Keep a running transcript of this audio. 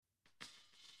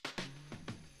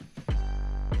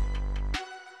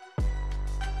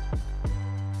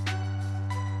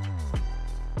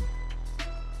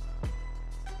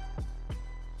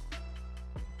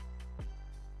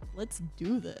Let's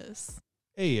do this.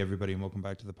 Hey, everybody, and welcome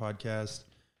back to the podcast.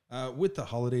 With the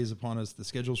holidays upon us, the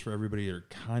schedules for everybody are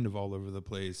kind of all over the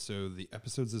place. So the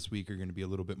episodes this week are going to be a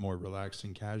little bit more relaxed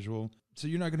and casual. So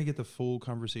you're not going to get the full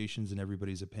conversations and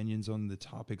everybody's opinions on the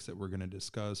topics that we're going to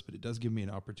discuss, but it does give me an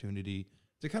opportunity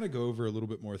to kind of go over a little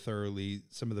bit more thoroughly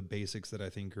some of the basics that I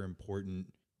think are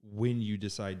important when you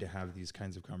decide to have these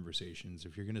kinds of conversations.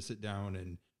 If you're going to sit down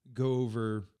and go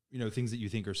over, things that you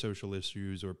think are social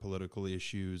issues or political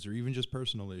issues or even just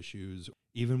personal issues,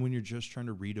 even when you're just trying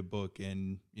to read a book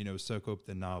and, soak up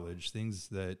the knowledge, things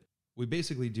that we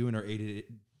basically do in our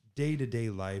day-to-day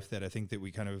life that I think that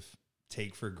we kind of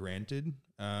take for granted.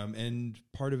 And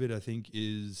part of it, I think,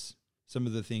 is some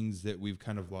of the things that we've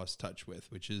kind of lost touch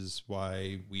with, which is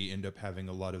why we end up having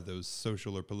a lot of those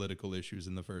social or political issues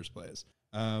in the first place.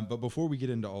 But before we get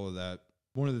into all of that,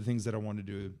 one of the things that I wanted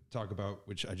to talk about,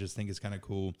 which I just think is kind of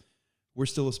cool, we're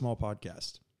still a small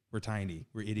podcast. We're tiny.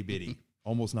 We're itty bitty,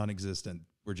 almost non-existent.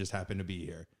 We're just happen to be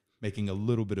here, making a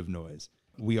little bit of noise.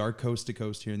 We are coast to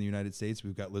coast here in the United States.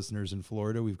 We've got listeners in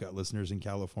Florida. We've got listeners in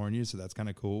California, so that's kind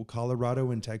of cool.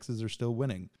 Colorado and Texas are still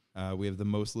winning. We have the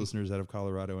most listeners out of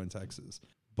Colorado and Texas.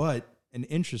 But an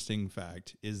interesting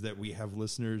fact is that we have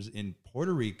listeners in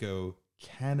Puerto Rico,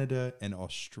 Canada, and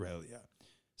Australia.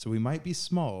 So we might be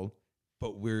small,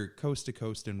 but we're coast to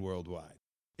coast and worldwide.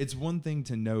 It's one thing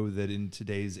to know that in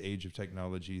today's age of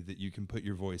technology that you can put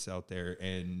your voice out there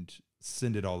and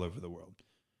send it all over the world.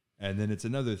 And then it's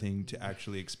another thing to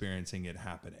actually experiencing it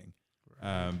happening.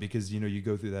 Right. Because, you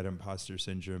go through that imposter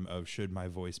syndrome of should my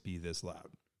voice be this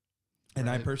loud? And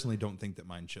right. I personally don't think that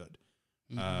mine should.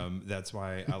 Mm-hmm. That's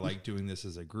why I like doing this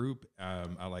as a group.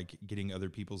 I like getting other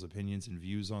people's opinions and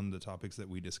views on the topics that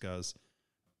we discuss.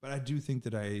 But I do think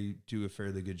that I do a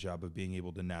fairly good job of being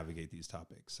able to navigate these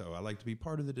topics. So I like to be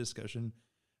part of the discussion.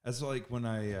 That's like when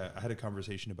I had a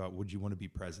conversation about, would you want to be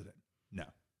president? No.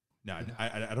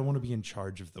 I don't want to be in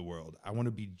charge of the world. I want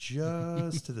to be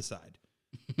just to the side.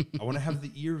 I want to have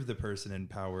the ear of the person in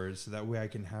power so that way I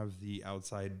can have the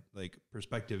outside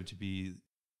perspective to be,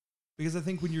 because I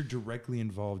think when you're directly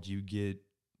involved, you get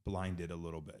blinded a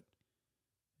little bit.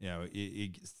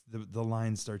 The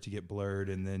lines start to get blurred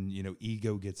and then,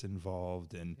 ego gets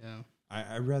involved. And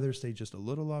I'd rather stay just a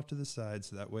little off to the side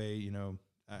so that way,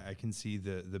 I can see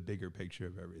the bigger picture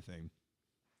of everything.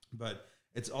 But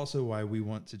it's also why we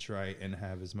want to try and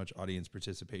have as much audience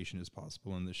participation as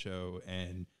possible in the show.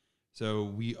 And so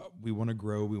we want to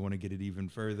grow. We want to get it even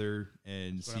further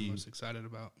and That's see what I'm most excited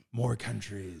about. More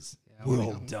countries,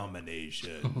 world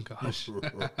domination. Oh gosh.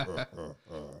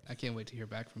 I can't wait to hear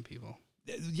back from people.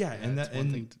 Yeah, and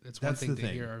that's one thing to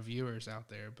hear our viewers out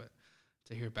there, but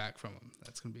to hear back from them,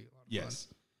 that's going to be a lot of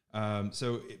fun.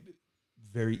 So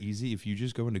very easy. If you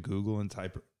just go into Google and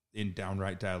type in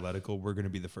Downright Dialectical, we're going to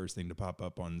be the first thing to pop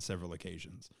up on several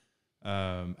occasions.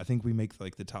 I think we make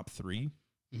the top 3.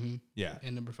 Mm-hmm. Yeah.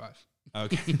 And number 5.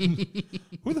 Okay.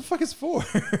 Who the fuck is 4?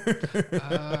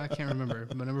 I can't remember,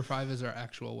 but number 5 is our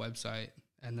actual website.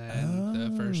 And then the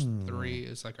first 3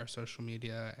 is our social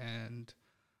media and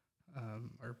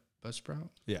our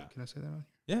Buzzsprout. Yeah. Can I say that on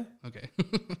here? Yeah. Okay.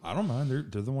 I don't mind. They're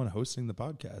the one hosting the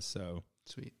podcast. So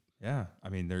sweet. Yeah. I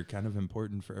mean, they're kind of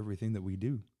important for everything that we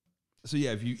do. So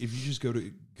yeah, if you just go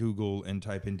to Google and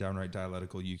type in Downright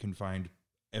Dialectical, you can find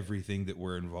everything that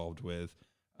we're involved with.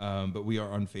 But we are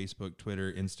on Facebook,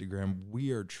 Twitter, Instagram.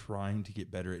 We are trying to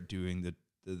get better at doing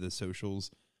the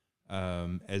socials.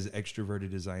 As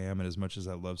extroverted as I am, and as much as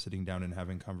I love sitting down and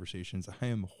having conversations, I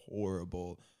am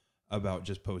horrible about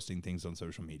just posting things on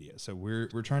social media. So we're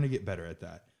trying to get better at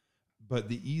that. But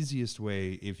the easiest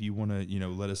way, if you want to,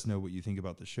 let us know what you think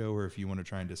about the show, or if you want to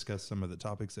try and discuss some of the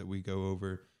topics that we go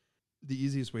over, the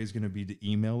easiest way is going to be to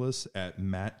email us at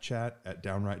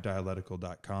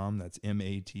mattchat@downrightdialectical.com. That's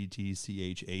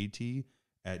MATTCHAT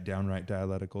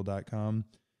 @downrightdialectical.com.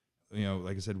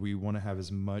 Like I said, we want to have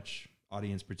as much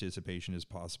audience participation as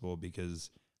possible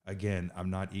because, again, I'm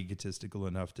not egotistical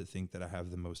enough to think that I have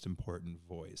the most important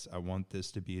voice. I want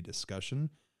this to be a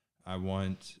discussion. I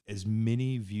want as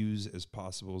many views as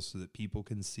possible so that people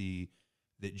can see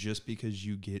that just because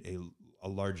you get a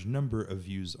large number of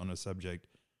views on a subject,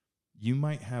 you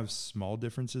might have small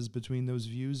differences between those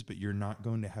views, but you're not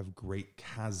going to have great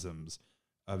chasms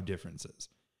of differences.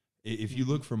 If you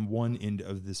look from one end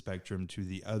of the spectrum to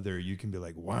the other, you can be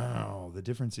like, wow, the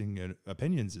difference in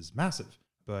opinions is massive.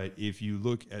 But if you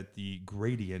look at the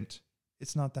gradient,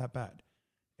 it's not that bad.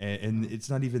 And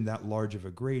it's not even that large of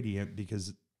a gradient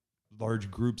because large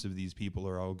groups of these people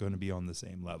are all going to be on the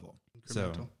same level.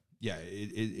 So, yeah,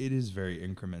 it is very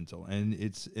incremental. And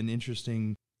it's an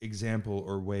interesting example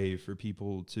or way for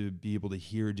people to be able to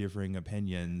hear differing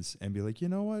opinions and be like, you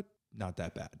know what? Not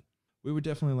that bad. We would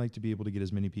definitely like to be able to get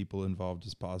as many people involved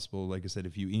as possible. Like I said,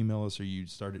 if you email us or you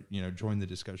started, join the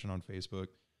discussion on Facebook,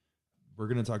 we're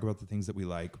going to talk about the things that we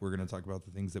like. We're going to talk about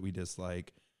the things that we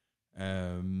dislike.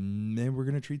 And we're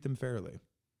going to treat them fairly.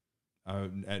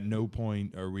 At no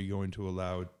point are we going to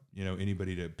allow,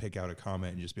 anybody to pick out a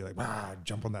comment and just be like,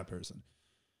 jump on that person.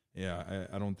 Yeah,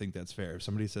 I don't think that's fair. If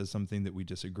somebody says something that we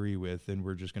disagree with, then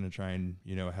we're just going to try and,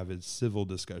 have a civil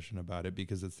discussion about it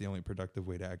because it's the only productive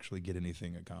way to actually get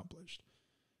anything accomplished.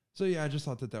 So, yeah, I just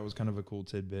thought that was kind of a cool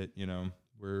tidbit.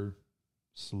 We're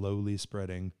slowly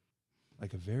spreading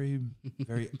like a very,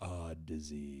 very odd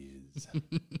disease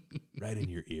right in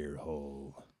your ear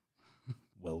hole.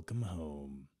 Welcome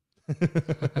home.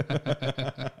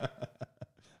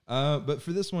 But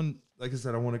for this one, like I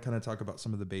said, I want to kind of talk about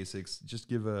some of the basics, just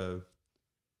give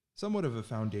somewhat of a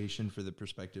foundation for the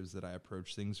perspectives that I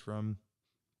approach things from.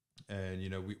 And,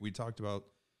 we talked about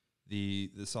the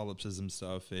solipsism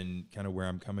stuff and kind of where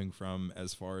I'm coming from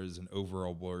as far as an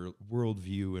overall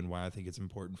worldview and why I think it's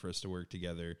important for us to work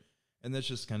together. And that's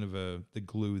just kind of the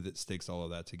glue that sticks all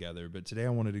of that together. But today I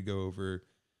wanted to go over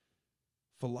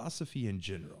philosophy in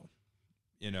general,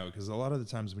 because a lot of the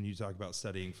times when you talk about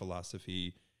studying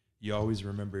philosophy, you always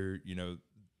remember,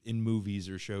 in movies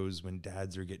or shows when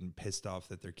dads are getting pissed off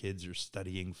that their kids are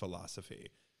studying philosophy.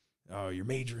 Oh, you're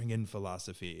majoring in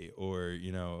philosophy. Or,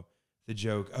 the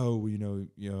joke,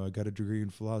 I got a degree in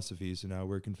philosophy, so now I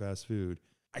work in fast food.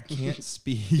 I can't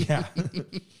speak. Yeah.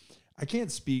 I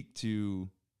can't speak to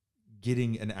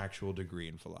getting an actual degree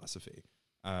in philosophy.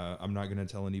 I'm not going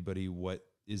to tell anybody what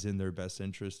is in their best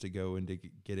interest to go and to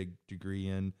get a degree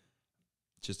in.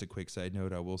 Just a quick side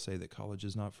note, I will say that college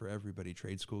is not for everybody.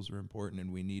 Trade schools are important,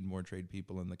 and we need more trade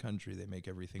people in the country. They make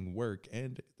everything work,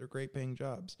 and they're great paying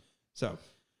jobs. So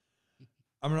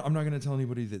I'm not going to tell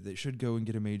anybody that they should go and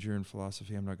get a major in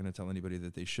philosophy. I'm not going to tell anybody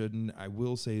that they shouldn't. I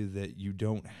will say that you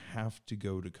don't have to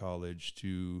go to college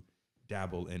to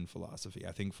dabble in philosophy.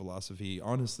 I think philosophy,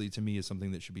 honestly, to me, is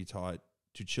something that should be taught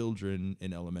to children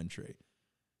in elementary.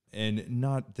 And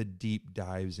not the deep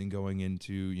dives and going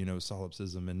into,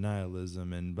 solipsism and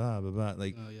nihilism and blah, blah, blah.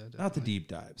 Like, not the deep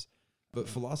dives. But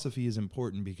philosophy is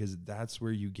important because that's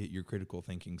where you get your critical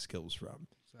thinking skills from.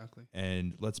 Exactly.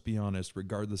 And let's be honest,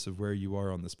 regardless of where you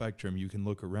are on the spectrum, you can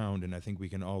look around and I think we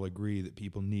can all agree that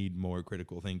people need more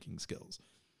critical thinking skills.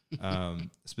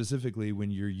 Specifically,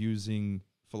 when you're using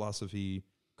philosophy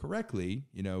correctly,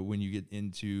 when you get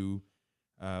into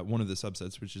one of the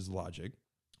subsets, which is logic.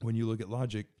 When you look at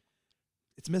logic,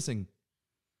 it's missing.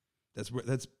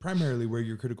 That's primarily where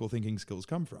your critical thinking skills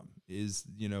come from, is,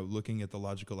 looking at the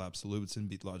logical absolutes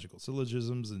and logical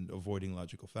syllogisms and avoiding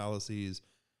logical fallacies.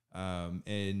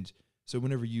 And so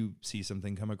whenever you see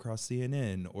something come across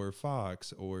CNN or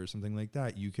Fox or something like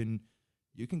that, you can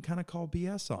kind of call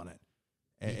BS on it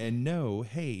and know,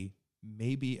 hey,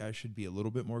 maybe I should be a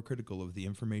little bit more critical of the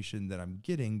information that I'm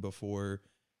getting before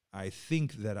I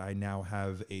think that I now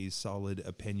have a solid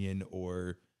opinion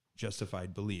or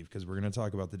justified belief, because we're going to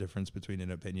talk about the difference between an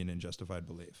opinion and justified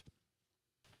belief.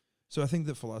 So I think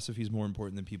that philosophy is more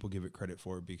important than people give it credit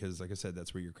for, because, like I said,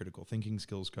 that's where your critical thinking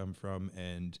skills come from,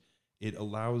 and it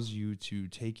allows you to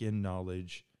take in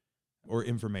knowledge, or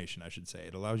information, I should say.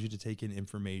 It allows you to take in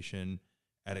information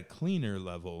at a cleaner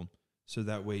level, so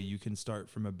that way you can start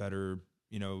from a better,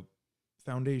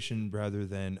 foundation, rather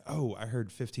than, I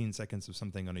heard 15 seconds of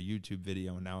something on a YouTube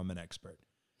video and now I'm an expert.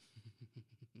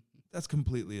 That's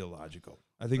completely illogical.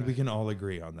 I think we can all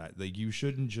agree on that. Like, you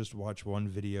shouldn't just watch one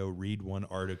video, read one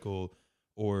article,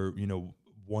 or,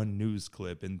 one news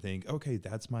clip and think, okay,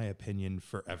 that's my opinion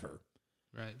forever.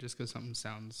 Right. Just because something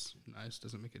sounds nice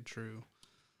doesn't make it true.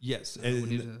 Yes. We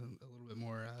need a little bit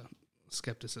more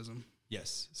skepticism.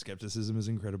 Yes. Skepticism is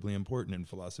incredibly important, and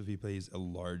philosophy plays a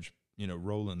large,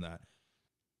 role in that.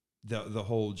 The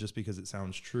whole, just because it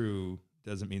sounds true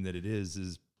doesn't mean that it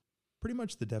is pretty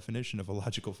much the definition of a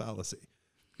logical fallacy.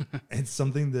 It's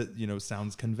something that,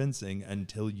 sounds convincing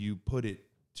until you put it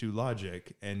to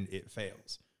logic and it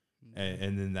fails.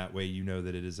 And then that way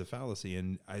that it is a fallacy.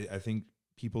 And I think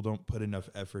people don't put enough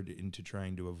effort into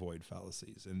trying to avoid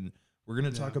fallacies. And we're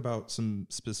going to talk about some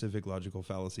specific logical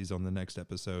fallacies on the next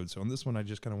episode. So on this one, I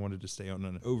just kind of wanted to stay on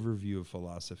an overview of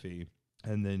philosophy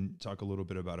and then talk a little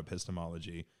bit about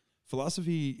epistemology.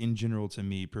 Philosophy in general, to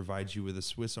me, provides you with a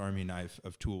Swiss Army knife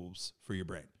of tools for your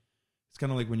brain. It's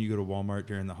kind of like when you go to Walmart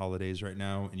during the holidays right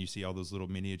now and you see all those little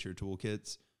miniature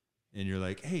toolkits and you're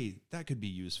like, hey, that could be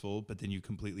useful, but then you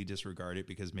completely disregard it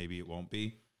because maybe it won't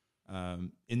be.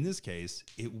 In this case,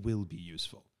 it will be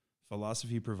useful.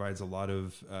 philosophy provides a lot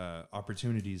of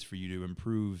opportunities for you to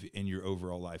improve in your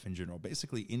overall life in general.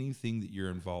 Basically, anything that you're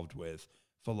involved with,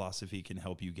 philosophy can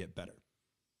help you get better.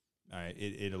 All right.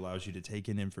 It allows you to take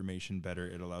in information better.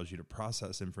 It allows you to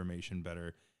process information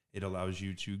better. It allows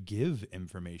you to give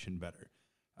information better.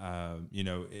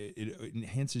 It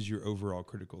enhances your overall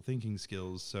critical thinking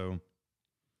skills. So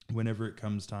whenever it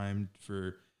comes time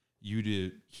for you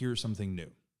to hear something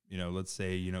new, let's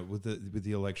say, with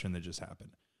the election that just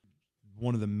happened,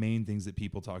 one of the main things that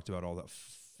people talked about, all that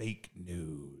fake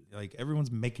news, like everyone's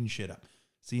making shit up.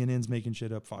 CNN's making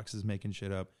shit up. Fox is making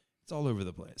shit up. It's all over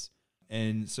the place.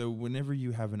 And so whenever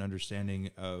you have an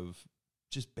understanding of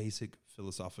just basic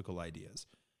philosophical ideas,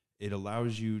 it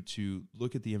allows you to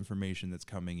look at the information that's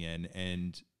coming in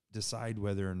and decide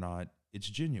whether or not it's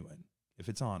genuine, if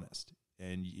it's honest,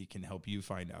 and it can help you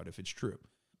find out if it's true.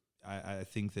 I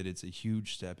think that it's a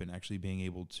huge step in actually being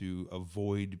able to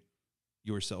avoid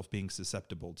yourself being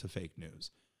susceptible to fake news.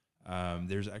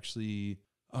 There's actually,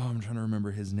 I'm trying to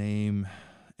remember his name,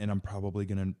 and I'm probably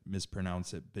going to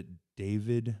mispronounce it, but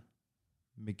David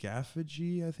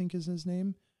McAfee, I think is his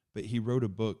name, but he wrote a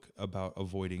book about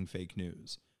avoiding fake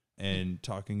news and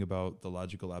talking about the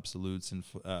logical absolutes and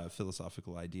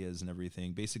philosophical ideas and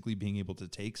everything, basically being able to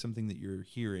take something that you're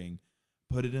hearing,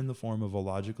 put it in the form of a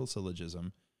logical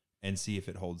syllogism and see if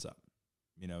it holds up,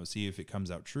 see if it comes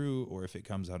out true or if it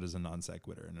comes out as a non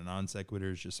sequitur. And a non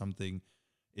sequitur is just something,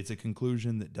 it's a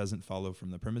conclusion that doesn't follow from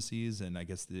the premises. And I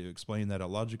guess to explain that, a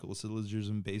logical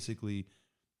syllogism basically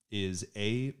is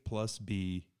A plus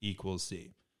B equals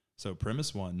C. So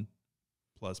premise 1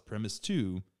 plus premise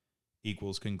 2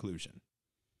 equals conclusion.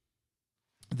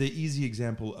 The easy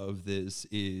example of this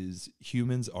is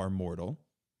humans are mortal,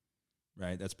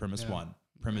 right? That's premise 1.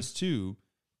 Premise 2,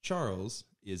 Charles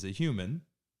is a human,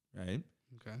 right?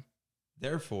 Okay.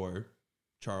 Therefore,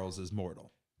 Charles is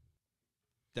mortal.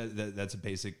 That's a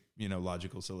basic,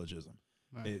 logical syllogism.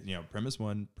 Right. Premise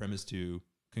 1, premise 2,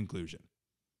 conclusion,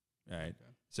 right?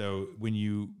 Okay. So when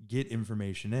you get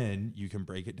information in, you can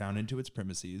break it down into its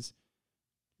premises,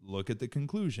 look at the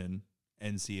conclusion,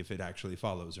 and see if it actually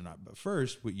follows or not. But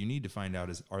first, what you need to find out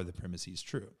is, are the premises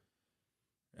true?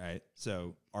 Right?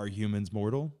 So are humans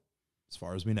mortal? As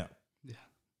far as we know. Yeah.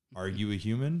 Are you a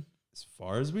human? As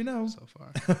far as we know. So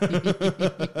far.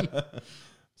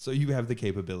 So you have the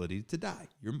capability to die.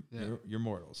 You're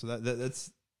mortal. So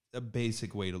that's a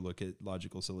basic way to look at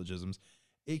logical syllogisms.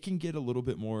 It can get a little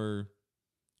bit more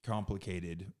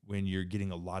complicated when you're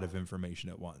getting a lot of information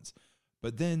at once.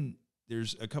 But then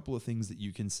there's a couple of things that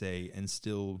you can say and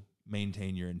still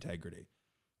maintain your integrity.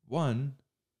 One,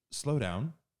 slow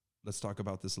down. Let's talk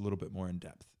about this a little bit more in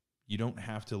depth. You don't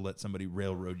have to let somebody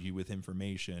railroad you with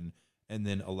information and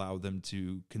then allow them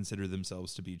to consider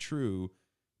themselves to be true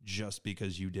just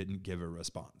because you didn't give a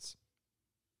response.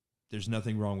 There's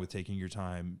nothing wrong with taking your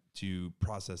time to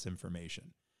process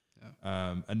information.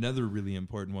 Yeah. Another really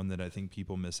important one that I think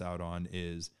people miss out on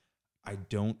is, I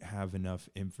don't have enough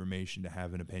information to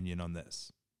have an opinion on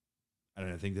this.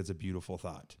 And I think that's a beautiful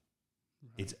thought.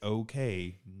 Right. It's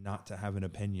okay not to have an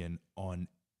opinion on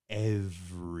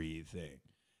everything.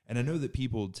 And I know that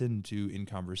people tend to, in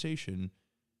conversation,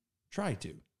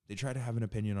 they try to have an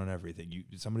opinion on everything.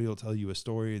 Somebody will tell you a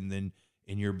story, and then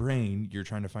in your brain, you're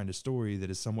trying to find a story that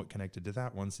is somewhat connected to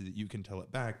that one so that you can tell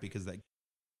it back, because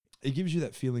it gives you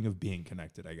that feeling of being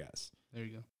connected, I guess. There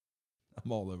you go.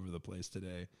 I'm all over the place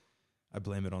today. I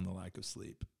blame it on the lack of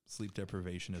sleep. Sleep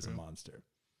deprivation is a monster.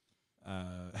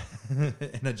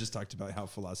 And I just talked about how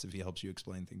philosophy helps you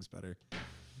explain things better.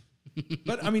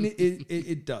 But I mean,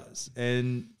 it does.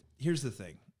 And here's the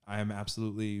thing. I am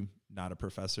absolutely not a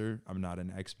professor. I'm not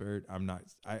an expert.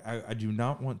 I do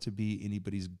not want to be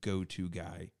anybody's go-to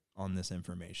guy on this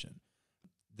information.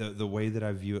 The way that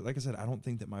I view it, like I said, I don't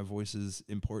think that my voice is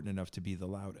important enough to be the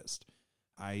loudest.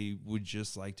 I would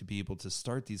just like to be able to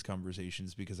start these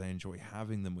conversations because I enjoy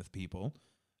having them with people.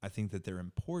 I think that they're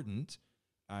important.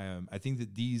 I think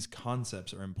that these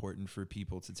concepts are important for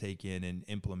people to take in and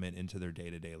implement into their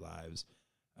day-to-day lives.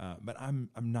 But I'm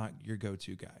not your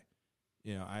go-to guy.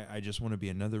 I just want to be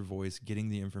another voice getting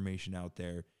the information out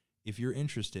there. If you're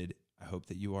interested, I hope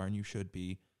that you are, and you should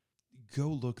be, go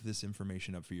look this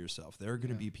information up for yourself. There are going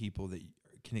to be people that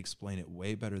can explain it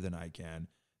way better than I can,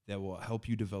 that will help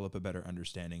you develop a better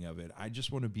understanding of it. I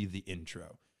just want to be the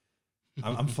intro.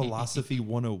 I'm philosophy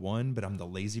 101, but I'm the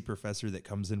lazy professor that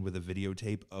comes in with a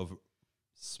videotape of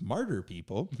smarter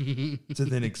people to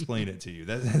then explain it to you.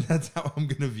 That's how I'm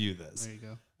going to view this. There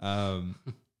you go.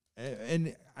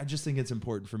 And I just think it's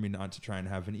important for me not to try and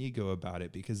have an ego about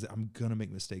it, because I'm going to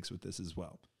make mistakes with this as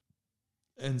well.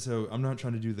 And so I'm not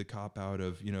trying to do the cop out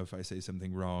of, if I say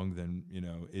something wrong, then,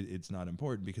 it's not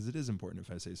important, because it is important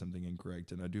if I say something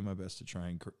incorrect. And I do my best to try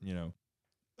and,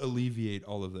 alleviate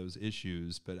all of those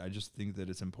issues. But I just think that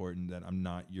it's important that I'm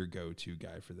not your go-to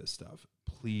guy for this stuff.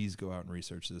 Please go out and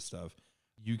research this stuff.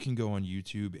 You can go on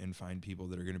YouTube and find people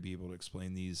that are going to be able to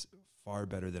explain these far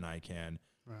better than I can.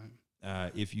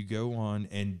 Right. If you go on,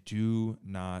 and do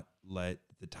not let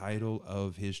the title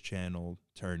of his channel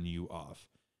turn you off.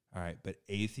 All right, but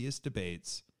Atheist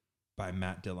Debates by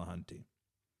Matt Dillahunty.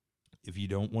 If you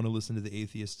don't want to listen to the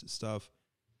atheist stuff,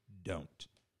 don't.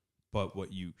 But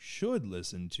what you should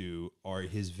listen to are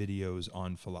his videos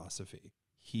on philosophy.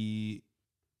 He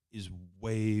is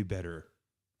way better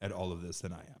at all of this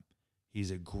than I am.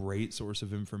 He's a great source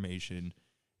of information.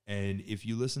 And if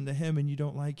you listen to him and you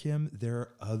don't like him, there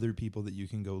are other people that you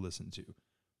can go listen to.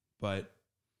 But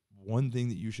one thing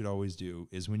that you should always do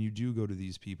is, when you do go to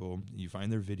these people, you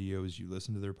find their videos, you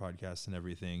listen to their podcasts and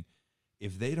everything.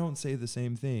 If they don't say the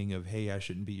same thing of, hey, I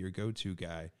shouldn't be your go-to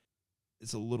guy,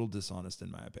 it's a little dishonest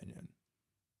in my opinion.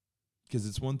 Because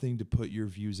it's one thing to put your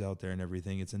views out there and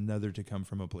everything. It's another to come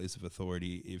from a place of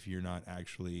authority if you're not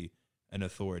actually an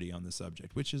authority on the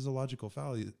subject, which is a logical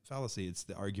fallacy. It's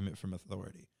the argument from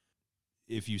authority.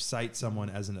 If you cite someone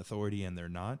as an authority and they're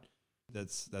not,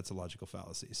 that's a logical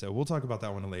fallacy. So we'll talk about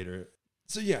that one later.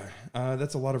 So yeah,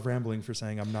 that's a lot of rambling for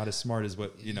saying I'm not as smart as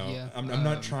what, Yeah, I'm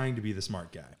not trying to be the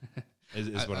smart guy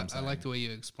is what I'm saying. I like the way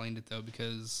you explained it though,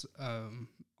 because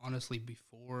honestly,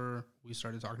 before we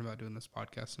started talking about doing this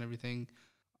podcast and everything,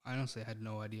 I honestly had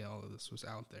no idea all of this was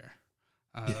out there.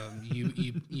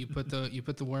 You put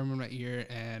the worm in my ear,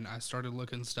 and I started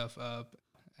looking stuff up.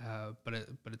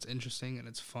 But it's interesting and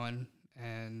it's fun,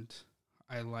 and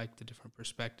I like the different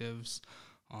perspectives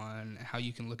on how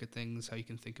you can look at things, how you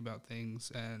can think about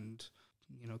things, and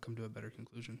come to a better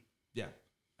conclusion. Yeah,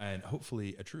 and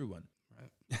hopefully a true one.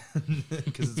 Right.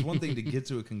 Because it's one thing to get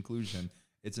to a conclusion;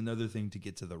 it's another thing to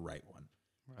get to the right one,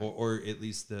 Right. or at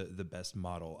least the best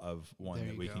model of one There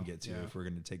that you we go. can get to Yeah. if we're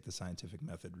going to take the scientific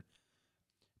method.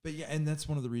 But yeah, and that's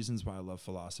one of the reasons why I love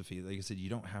philosophy. Like I said, you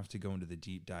don't have to go into the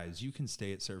deep dives. You can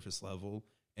stay at surface level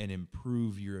and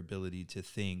improve your ability to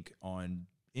think on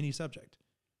any subject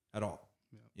at all.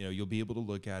 Yeah. You'll be able to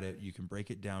look at it. You can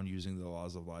break it down using the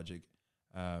laws of logic,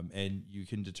 and you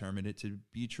can determine it to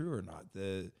be true or not.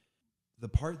 The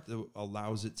part that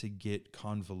allows it to get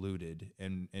convoluted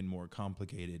and more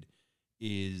complicated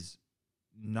is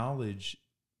knowledge.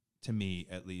 To me,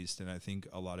 at least, and I think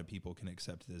a lot of people can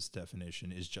accept this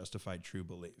definition, is justified true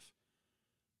belief.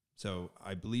 So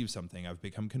I believe something. I've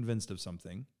become convinced of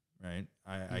something, right?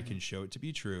 I can show it to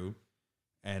be true,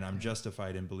 and I'm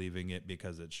justified in believing it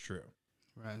because it's true.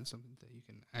 Right, and something that you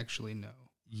can actually know.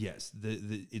 Yes,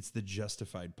 it's the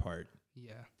justified part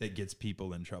Yeah. that gets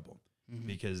people in trouble, Mhm.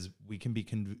 because we can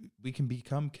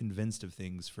become convinced of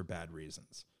things for bad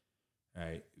reasons.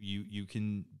 Right? You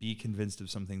can be convinced of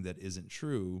something that isn't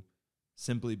true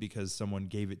simply because someone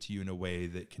gave it to you in a way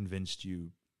that convinced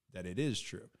you that it is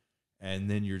true.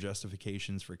 And then your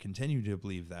justifications for continuing to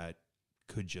believe that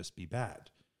could just be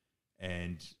bad.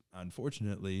 And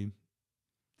unfortunately,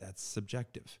 that's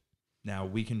subjective. Now,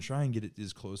 we can try and get it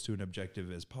as close to an objective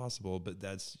as possible, but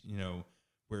that's,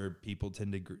 where people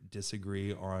tend to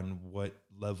disagree on what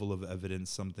level of evidence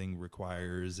something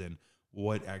requires and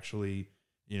what actually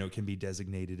can be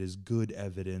designated as good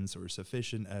evidence or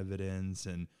sufficient evidence.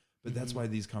 But that's why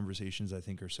these conversations, I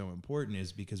think, are so important,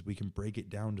 is because we can break it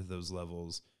down to those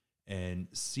levels and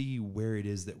see where it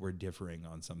is that we're differing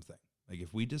on something. Like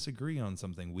if we disagree on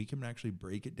something, we can actually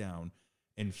break it down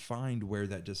and find where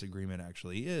that disagreement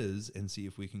actually is and see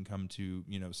if we can come to,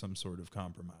 some sort of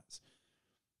compromise.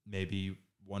 Maybe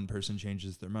one person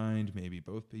changes their mind, maybe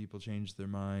both people change their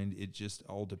mind. It just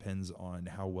all depends on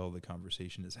how well the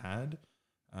conversation is had.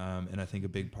 And I think a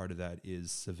big part of that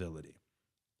is civility.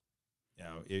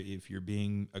 If you're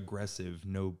being aggressive,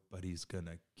 nobody's going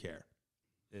to care.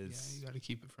 You got to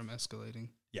keep it from escalating.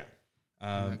 Yeah.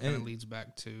 And that kind of leads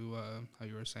back to how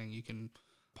you were saying you can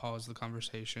pause the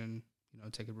conversation,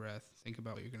 take a breath, think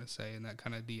about what you're going to say, and that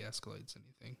kind of de-escalates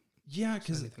anything. Yeah,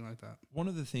 because anything like that. One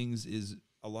of the things is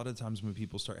a lot of times when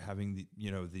people start having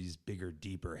these bigger,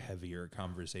 deeper, heavier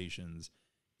conversations,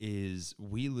 is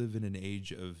we live in an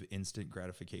age of instant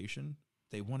gratification.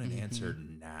 They want an answer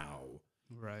now.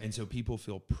 Right. And so people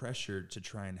feel pressured to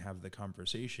try and have the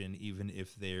conversation, even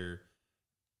if their,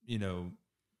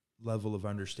 level of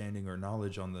understanding or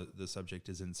knowledge on the subject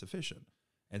is insufficient.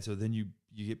 And so then you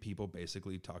get people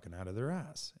basically talking out of their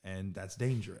ass, and that's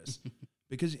dangerous.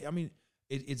 Because,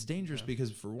 it's dangerous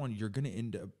because, for one, you're going to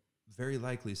end up very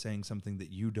likely saying something that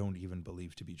you don't even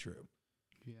believe to be true.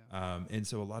 Yeah. And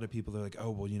so a lot of people are like,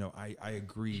 oh, well, I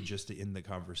agree just to end the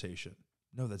conversation.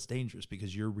 No, that's dangerous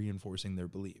because you're reinforcing their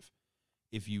belief.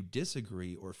 If you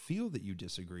disagree or feel that you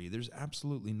disagree, there's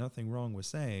absolutely nothing wrong with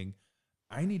saying,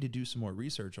 I need to do some more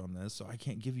research on this, so I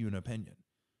can't give you an opinion.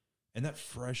 And that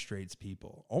frustrates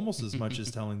people almost as much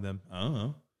as telling them, I don't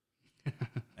know.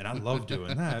 And I love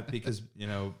doing that because,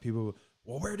 people,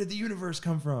 well, where did the universe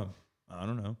come from? I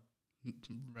don't know.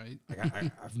 Right.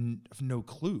 I've no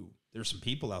clue. There's some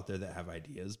people out there that have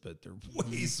ideas, but they're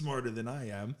way smarter than I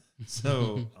am.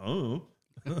 So, I'm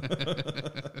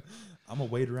going to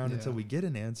wait around until we get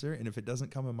an answer. And if it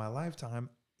doesn't come in my lifetime,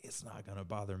 it's not going to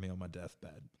bother me on my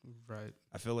deathbed. Right.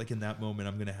 I feel like in that moment,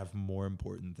 I'm going to have more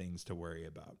important things to worry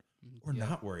about or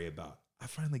not worry about. I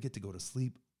finally get to go to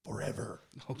sleep forever.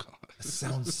 Oh, God. That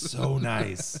sounds so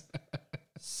nice.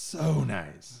 So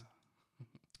nice.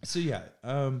 So, yeah,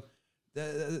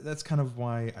 that's kind of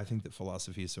why I think that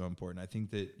philosophy is so important. I think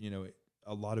that,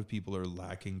 a lot of people are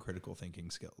lacking critical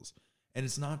thinking skills. And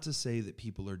it's not to say that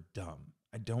people are dumb.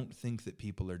 I don't think that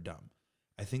people are dumb.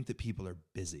 I think that people are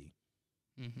busy.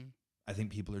 Mm-hmm. I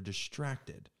think people are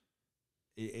distracted.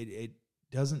 It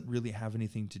doesn't really have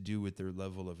anything to do with their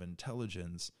level of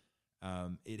intelligence.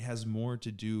 It has more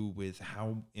to do with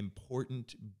how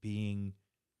important being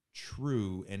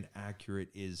true and accurate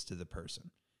is to the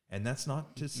person. And that's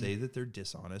not to say that they're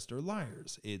dishonest or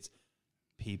liars. It's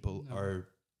people are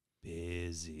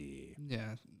busy.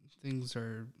 Yeah, things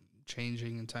are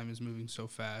changing and time is moving so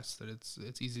fast that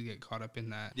it's easy to get caught up in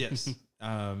that. Yes.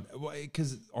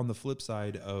 Because on the flip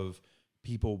side of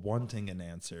people wanting an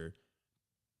answer,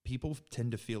 people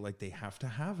tend to feel like they have to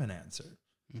have an answer.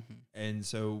 Mm-hmm. And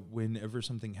so whenever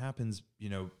something happens,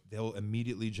 they'll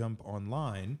immediately jump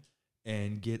online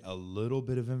and get a little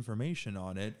bit of information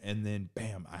on it. And then,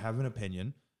 bam, I have an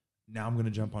opinion. Now I'm going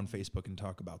to jump on Facebook and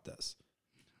talk about this.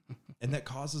 And that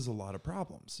causes a lot of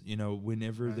problems.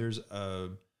 Whenever there's a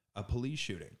police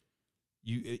shooting,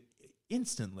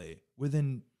 instantly,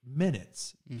 within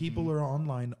minutes, people are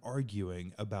online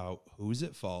arguing about who's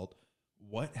at fault,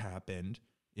 what happened,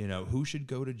 who should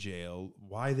go to jail,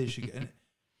 why they should.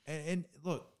 And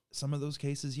look, some of those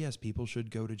cases, yes, people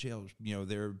should go to jail.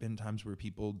 There have been times where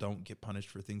people don't get punished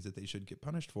for things that they should get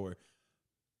punished for.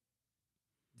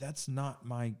 That's not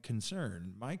my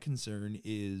concern. My concern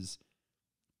is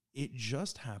it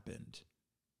just happened.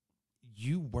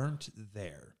 You weren't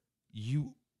there.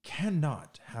 You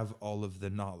cannot have all of the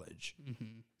knowledge.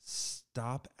 Mm-hmm.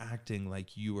 Stop acting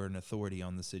like you are an authority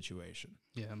on the situation.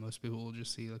 Yeah, most people will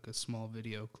just see like a small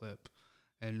video clip.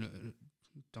 And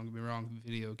don't get me wrong,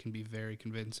 video can be very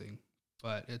convincing,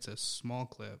 but it's a small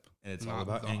clip. And it's all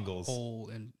about angles.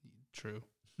 True.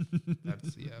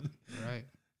 That's, right.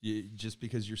 Just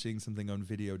because you're seeing something on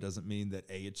video doesn't mean that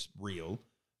A, it's real,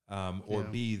 or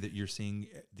B, that you're seeing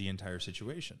the entire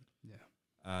situation.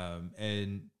 Yeah.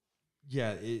 And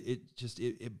yeah,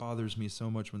 it bothers me so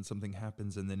much when something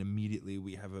happens and then immediately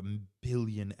we have a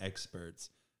billion experts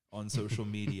on social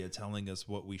media telling us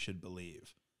what we should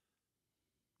believe.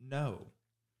 No.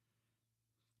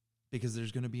 Because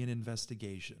there's going to be an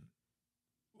investigation.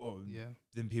 Oh, yeah.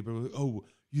 Then people are like, oh,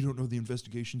 you don't know the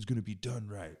investigation's going to be done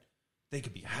right. They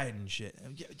could be hiding shit.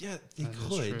 Yeah, they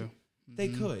could. They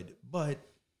could. But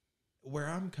where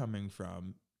I'm coming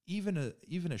from, even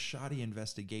a shoddy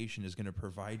investigation is going to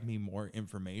provide me more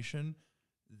information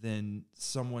than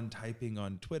someone typing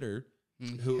on Twitter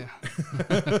who,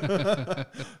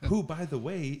 who, by the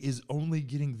way, is only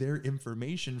getting their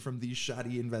information from these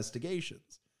shoddy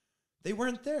investigations. They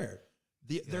weren't there.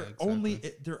 Their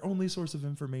only source of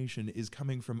information is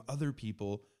coming from other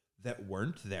people that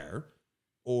weren't there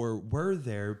or were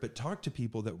there but talked to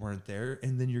people that weren't there,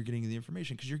 and then you're getting the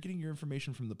information because you're getting your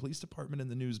information from the police department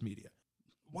and the news media.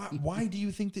 Why do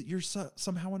you think that you're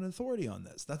somehow an authority on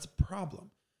this? That's a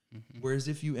problem. Mm-hmm. Whereas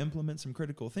if you implement some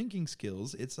critical thinking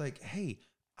skills, it's like, hey,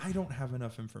 I don't have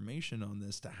enough information on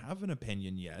this to have an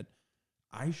opinion yet.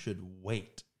 I should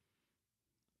wait.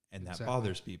 And that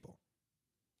bothers people.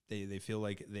 They feel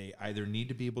like they either need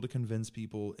to be able to convince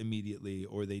people immediately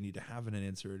or they need to have an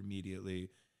answer immediately.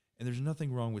 And there's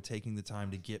nothing wrong with taking the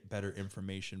time to get better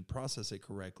information, process it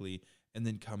correctly, and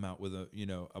then come out with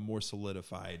a more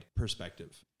solidified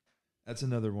perspective. That's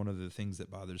another one of the things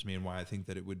that bothers me and why I think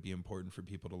that it would be important for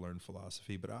people to learn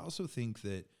philosophy. But I also think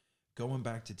that going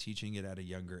back to teaching it at a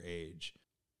younger age,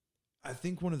 I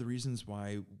think one of the reasons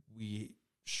why we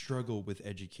struggle with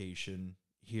education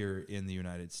here in the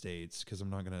United States, because I'm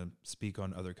not going to speak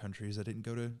on other countries. I didn't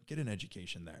go to get an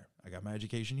education there. I got my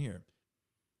education here.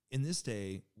 In this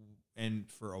day, and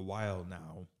for a while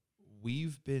now,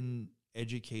 we've been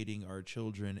educating our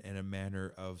children in a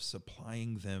manner of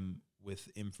supplying them with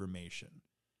information.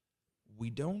 We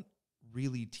don't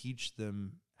really teach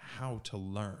them how to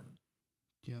learn.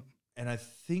 Yep. And I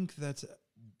think that's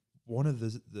one of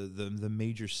the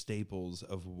major staples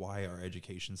of why our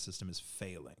education system is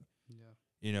failing. Yeah.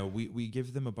 You know, we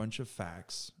give them a bunch of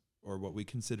facts, or what we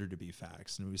consider to be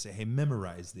facts, and we say, hey,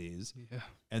 memorize these. Yeah.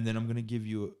 And then I'm going to give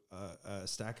you a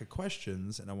stack of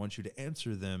questions, and I want you to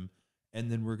answer them,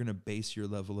 and then we're going to base your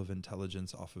level of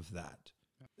intelligence off of that.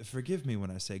 Yeah. Forgive me when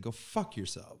I say, go fuck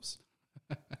yourselves.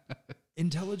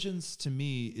 Intelligence, to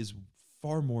me, is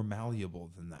far more malleable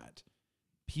than that.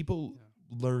 People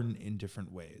learn in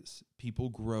different ways. People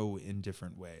grow in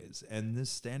different ways. And this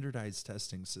standardized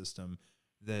testing system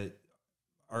that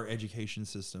our education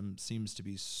system seems to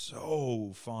be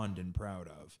so fond and proud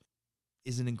of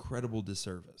is an incredible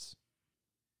disservice.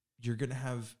 You're going to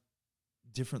have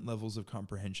different levels of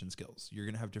comprehension skills. You're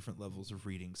going to have different levels of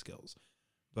reading skills.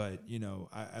 But, you know,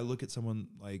 I look at someone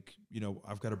like, you know,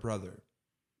 I've got a brother.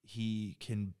 He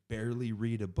can barely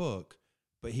read a book,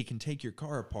 but he can take your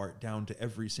car apart down to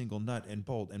every single nut and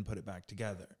bolt and put it back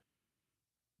together.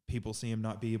 People see him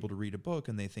not be able to read a book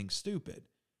and they think stupid.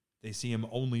 They see him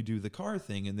only do the car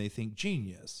thing and they think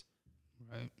genius.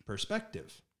 Right.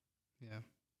 Perspective. Yeah.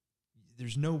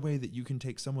 There's no way that you can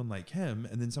take someone like him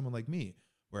and then someone like me,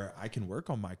 where I can work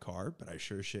on my car, but I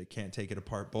sure shit can't take it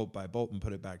apart bolt by bolt and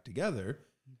put it back together.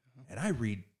 Yeah. And I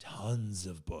read tons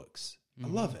of books. I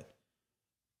love it.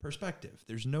 Perspective.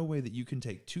 There's no way that you can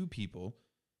take two people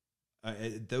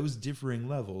at those differing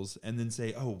levels and then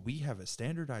say, oh, we have a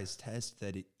standardized test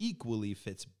that it equally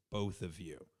fits both of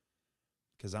you.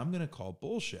 Because I'm going to call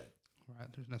bullshit. Right.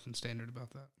 There's nothing standard about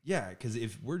that. Yeah, because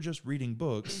if we're just reading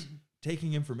books,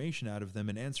 taking information out of them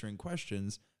and answering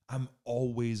questions, I'm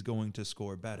always going to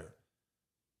score better.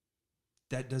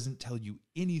 That doesn't tell you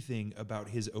anything about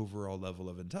his overall level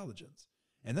of intelligence.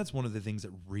 And that's one of the things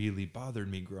that really bothered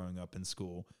me growing up in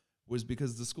school, was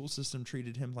because the school system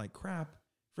treated him like crap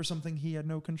for something he had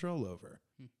no control over.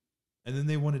 And then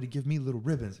they wanted to give me little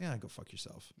ribbons. Yeah, go fuck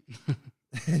yourself.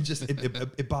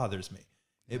 It bothers me.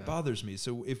 It bothers me.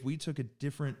 So if we took a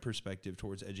different perspective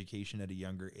towards education at a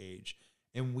younger age,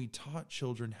 and we taught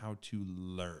children how to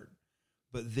learn,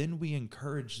 but then we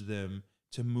encouraged them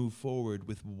to move forward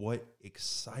with what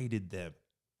excited them,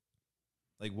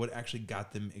 like what actually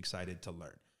got them excited to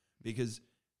learn. Because,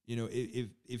 you know,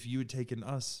 if you had taken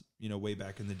us, you know, way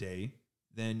back in the day,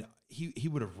 then he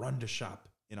would have run to shop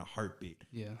in a heartbeat.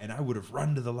 Yeah. And I would have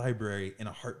run to the library in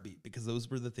a heartbeat, because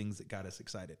those were the things that got us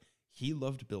excited. He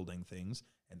loved building things,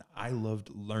 and I loved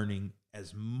learning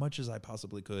as much as I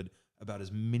possibly could about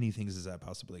as many things as I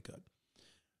possibly could,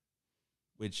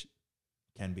 which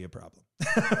can be a problem.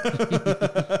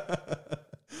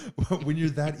 When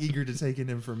you're that eager to take in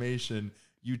information,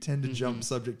 you tend to jump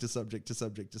subject to subject to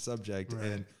subject to subject. Right.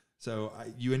 And so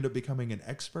you end up becoming an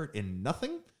expert in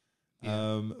nothing,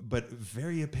 but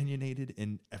very opinionated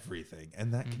in everything.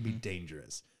 And that can be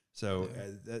dangerous. So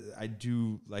I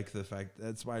do like the fact,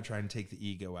 that's why I try and take the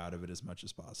ego out of it as much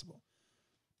as possible.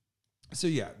 So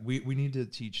yeah, we need to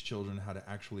teach children how to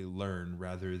actually learn,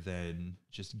 rather than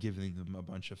just giving them a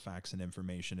bunch of facts and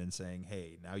information and saying,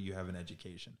 hey, now you have an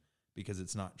education, because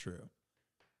it's not true.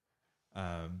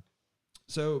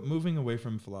 So moving away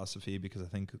from philosophy, because I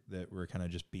think that we're kind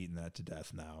of just beating that to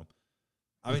death now.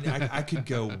 I mean, I could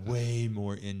go way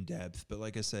more in depth, but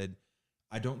like I said,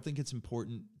 I don't think it's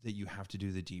important that you have to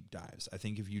do the deep dives. I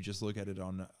think if you just look at it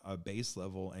on a base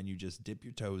level and you just dip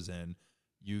your toes in,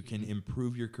 you can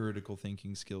improve your critical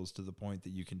thinking skills to the point that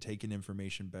you can take in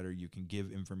information better, you can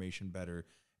give information better,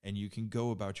 and you can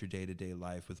go about your day-to-day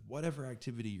life with whatever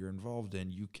activity you're involved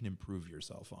in, you can improve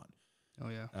yourself on. Oh,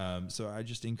 yeah. So I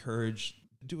just encourage,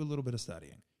 do a little bit of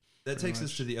studying. That takes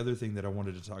us to the other thing that I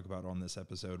wanted to talk about on this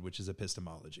episode, which is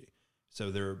epistemology.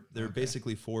 So there are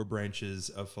basically 4 branches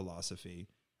of philosophy.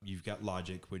 You've got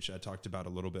logic, which I talked about a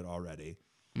little bit already.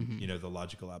 You know, the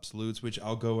logical absolutes, which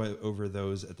I'll go over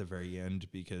those at the very end,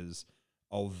 because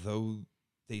although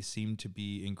they seem to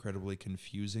be incredibly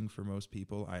confusing for most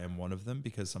people, I am one of them,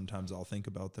 because sometimes I'll think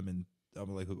about them and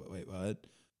I'm like, wait, what?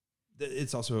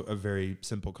 It's also a very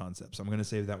simple concept. So I'm going to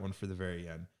save that one for the very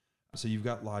end. So you've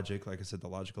got logic, like I said, the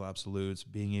logical absolutes,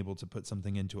 being able to put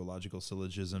something into a logical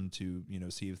syllogism to, you know,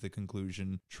 see if the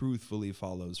conclusion truthfully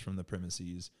follows from the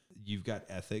premises. You've got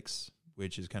ethics,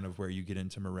 which is kind of where you get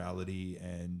into morality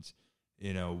and,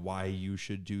 you know, why you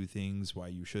should do things, why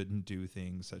you shouldn't do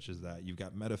things, such as that. You've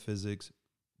got metaphysics.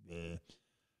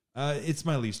 It's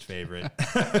my least favorite.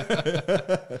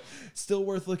 Still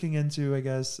worth looking into, I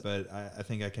guess, but I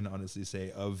think I can honestly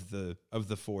say of the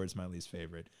 4, it's my least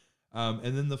favorite.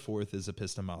 And then the 4th is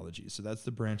epistemology. So that's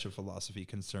the branch of philosophy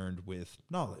concerned with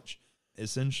knowledge.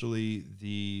 Essentially,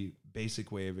 the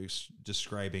basic way of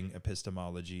describing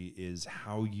epistemology is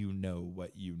how you know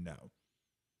what you know.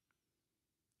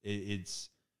 It's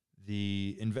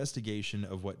the investigation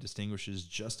of what distinguishes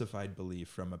justified belief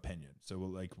from opinion. So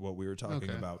like what we were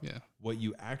talking about, what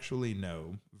you actually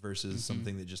know versus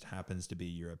something that just happens to be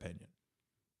your opinion.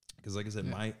 Because like I said,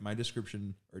 my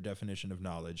description or definition of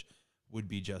knowledge would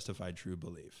be justified true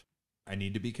belief. I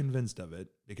need to be convinced of it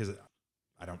because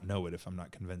I don't know it if I'm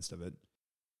not convinced of it.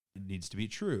 It needs to be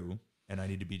true, and I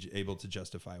need to be able to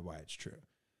justify why it's true.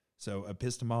 So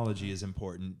epistemology is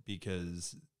important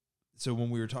because, so when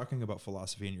we were talking about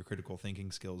philosophy and your critical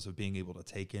thinking skills of being able to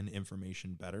take in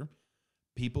information better,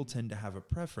 people tend to have a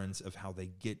preference of how they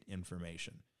get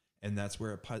information. And that's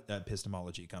where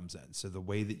epistemology comes in. So the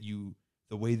way that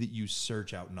you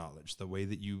search out knowledge, the way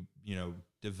that you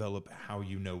develop how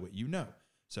you know what you know.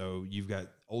 So you've got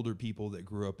older people that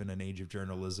grew up in an age of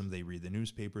journalism. They read the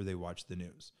newspaper, they watch the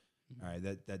news. All right,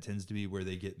 that tends to be where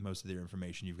they get most of their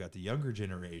information. You've got the younger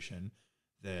generation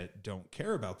that don't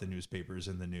care about the newspapers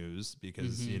and the news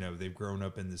because, they've grown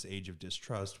up in this age of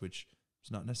distrust, which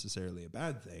is not necessarily a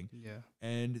bad thing. Yeah.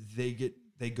 And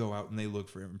they go out and they look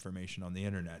for information on the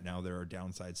internet. Now there are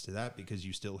downsides to that because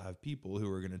you still have people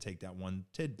who are going to take that one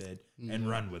tidbit and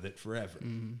run with it forever.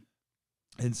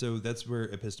 And so that's where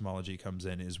epistemology comes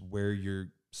in, is where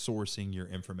you're sourcing your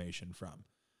information from.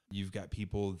 You've got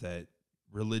people that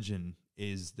religion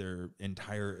is their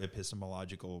entire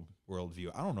epistemological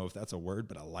worldview. I don't know if that's a word,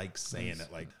 but I like saying it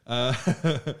like.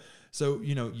 So,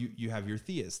 you have your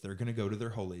theists. They're going to go to their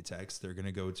holy text. They're going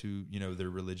to go to, their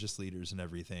religious leaders and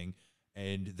everything.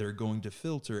 And they're going to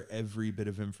filter every bit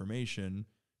of information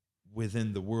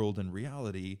within the world and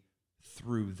reality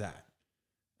through that.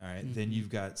 All right. Then you've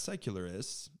got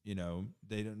secularists,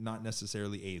 they're not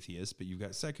necessarily atheists, but you've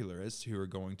got secularists who are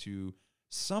going to,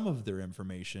 some of their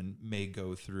information may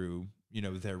go through,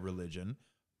 their religion,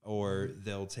 or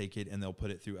they'll take it and they'll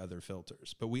put it through other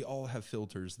filters. But we all have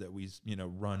filters that we,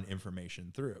 run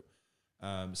information through.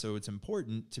 So it's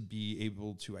important to be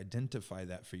able to identify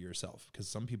that for yourself, because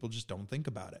some people just don't think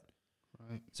about it.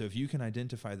 Right. So if you can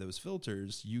identify those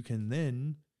filters, you can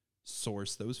then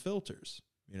source those filters.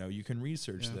 You can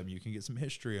research them. You can get some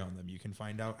history on them. You can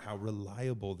find out how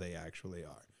reliable they actually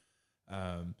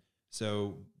are.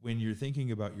 So when you're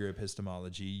thinking about your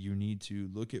epistemology, you need to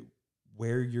look at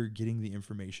where you're getting the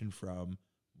information from,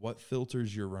 what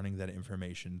filters you're running that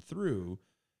information through,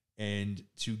 and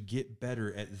to get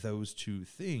better at those two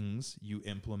things, you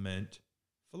implement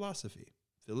philosophy,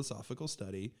 philosophical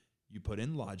study. You put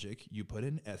in logic, you put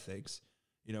in ethics.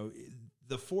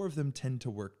 The four of them tend to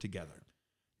work together.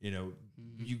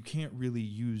 You can't really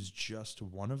use just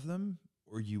one of them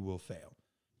or you will fail.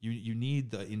 You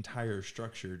need the entire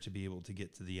structure to be able to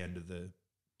get to the end of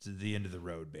the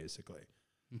road, basically.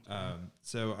 Okay.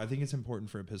 So I think it's important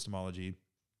for epistemology,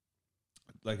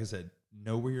 like I said,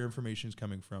 know where your information is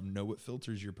coming from, know what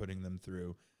filters you're putting them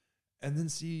through, and then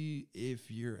see if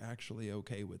you're actually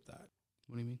okay with that.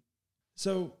 What do you mean?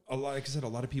 So like I said, a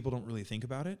lot of people don't really think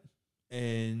about it,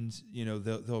 and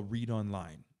they'll read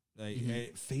online.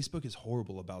 Facebook is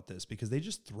horrible about this because they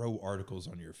just throw articles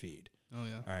on your feed. Oh,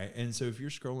 yeah. All right. And so if you're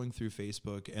scrolling through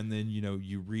Facebook and then,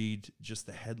 you read just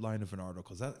the headline of an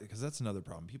article, because that's another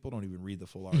problem. People don't even read the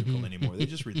full article anymore. They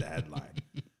just read the headline.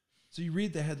 So you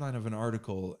read the headline of an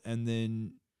article and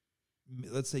then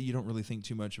let's say you don't really think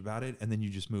too much about it and then you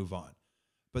just move on.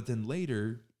 But then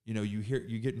later,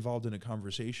 you get involved in a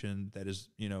conversation that is,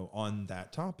 on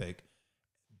that topic.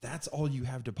 That's all you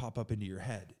have to pop up into your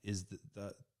head is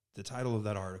the title of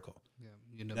that article.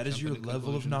 Yeah, that is your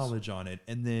level of knowledge on it.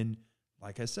 And then,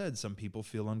 like I said, some people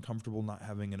feel uncomfortable not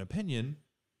having an opinion.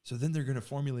 So then they're going to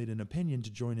formulate an opinion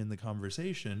to join in the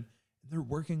conversation. They're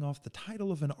working off the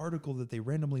title of an article that they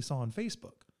randomly saw on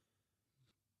Facebook.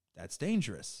 That's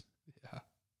dangerous. Yeah.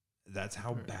 That's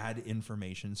how bad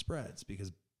information spreads,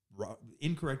 because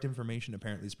incorrect information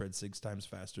apparently spreads 6 times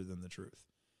faster than the truth.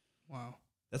 Wow.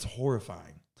 That's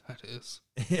horrifying. That is.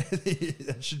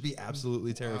 That should be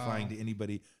absolutely terrifying to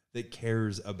anybody that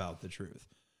cares about the truth.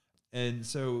 And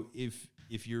so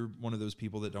if you're one of those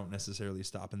people that don't necessarily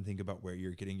stop and think about where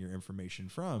you're getting your information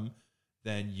from,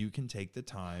 then you can take the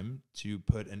time to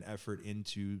put an effort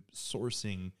into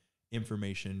sourcing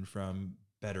information from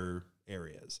better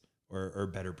areas or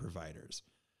better providers.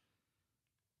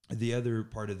 The other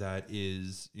part of that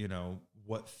is,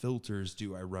 what filters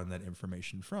do I run that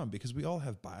information from? Because we all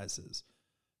have biases.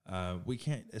 We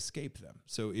can't escape them.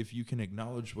 So if you can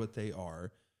acknowledge what they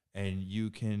are and you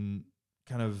can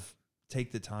kind of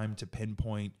take the time to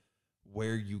pinpoint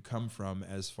where you come from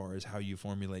as far as how you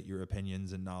formulate your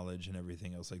opinions and knowledge and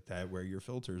everything else like that, where your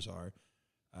filters are.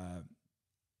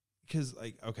 Because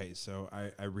so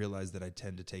I realize that I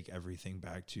tend to take everything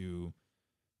back to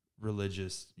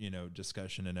religious,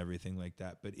 discussion and everything like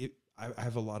that. But I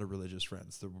have a lot of religious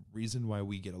friends. The reason why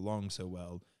we get along so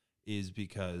well is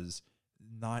because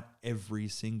not every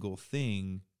single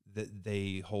thing that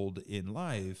they hold in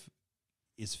life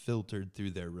is filtered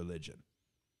through their religion.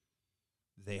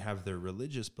 They have their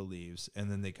religious beliefs,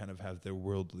 and then they kind of have their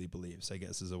worldly beliefs, I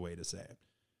guess is a way to say it.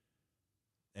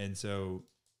 And so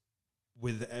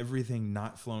with everything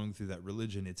not flowing through that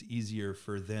religion, it's easier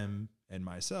for them and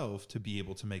myself to be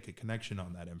able to make a connection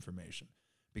on that information.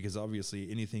 Because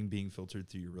obviously anything being filtered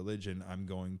through your religion, I'm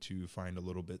going to find a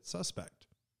little bit suspect.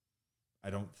 I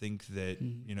don't think that,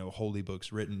 holy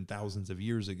books written thousands of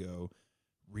years ago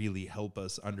really help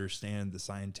us understand the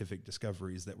scientific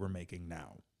discoveries that we're making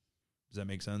now. Does that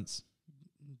make sense?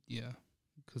 Yeah,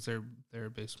 because they're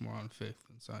based more on faith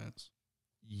than science.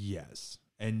 Yes.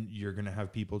 And you're going to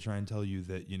have people try and tell you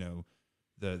that,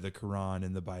 the Quran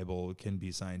and the Bible can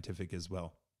be scientific as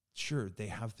well. Sure, they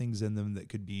have things in them that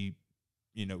could be,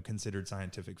 considered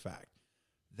scientific fact.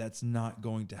 That's not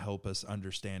going to help us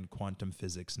understand quantum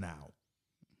physics now.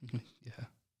 Yeah.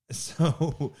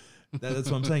 So that's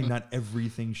what I'm saying. Not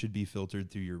everything should be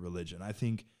filtered through your religion. I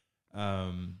think,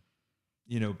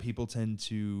 people tend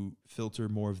to filter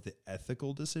more of the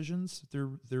ethical decisions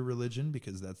through their religion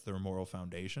because that's their moral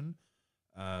foundation.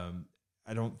 I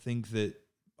don't think that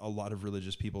a lot of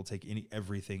religious people take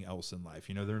everything else in life.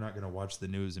 They're not going to watch the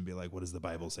news and be like, what does the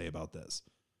Bible say about this?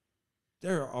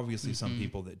 There are obviously some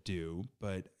people that do,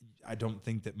 but I don't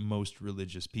think that most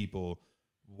religious people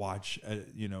watch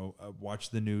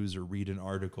the news or read an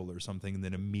article or something and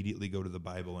then immediately go to the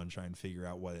Bible and try and figure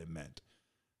out what it meant.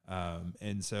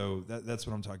 And so that's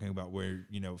what I'm talking about, where,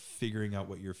 figuring out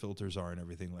what your filters are and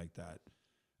everything like that.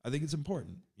 I think it's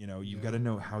important. You've got to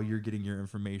know how you're getting your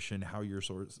information, how you're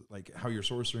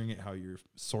sourcing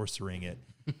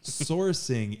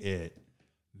it.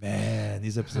 Man,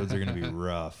 these episodes are going to be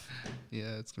rough.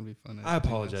 Yeah, it's going to be fun. I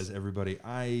apologize, everybody.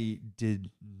 I did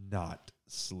not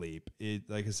sleep.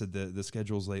 Like I said, the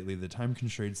schedules lately, the time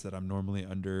constraints that I'm normally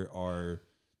under are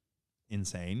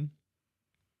insane.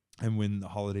 And when the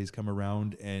holidays come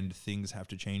around and things have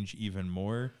to change even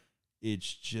more,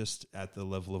 it's just at the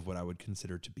level of what I would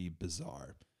consider to be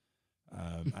bizarre.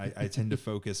 I tend to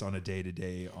focus on a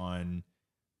day-to-day on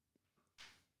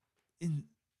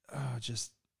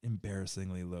just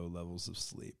embarrassingly low levels of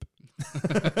sleep.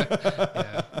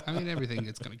 Yeah, I mean, everything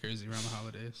gets kind of crazy around the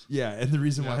holidays. Yeah, and the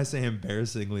reason why I say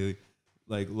embarrassingly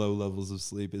low levels of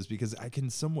sleep is because I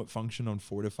can somewhat function on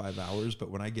 4 to 5 hours,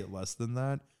 but when I get less than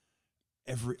that,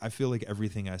 I feel like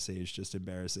everything I say is just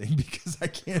embarrassing because I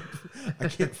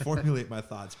can't formulate my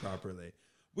thoughts properly.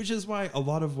 Which is why a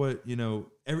lot of what,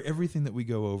 everything that we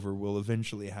go over will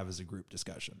eventually have as a group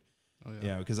discussion. Oh,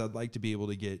 yeah, because I'd like to be able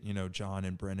to get, John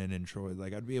and Brennan and Troy,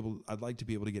 I'd like to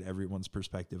be able to get everyone's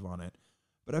perspective on it.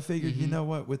 But I figured, you know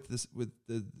what, with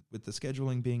the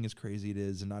scheduling being as crazy it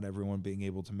is and not everyone being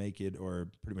able to make it, or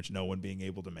pretty much no one being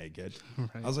able to make it,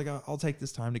 right. I was like, I'll take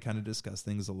this time to kind of discuss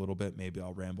things a little bit. Maybe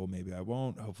I'll ramble, maybe I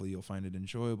won't. Hopefully you'll find it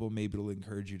enjoyable. Maybe it'll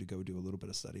encourage you to go do a little bit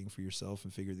of studying for yourself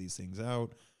and figure these things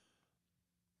out.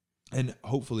 And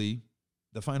hopefully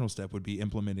the final step would be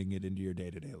implementing it into your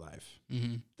day-to-day life.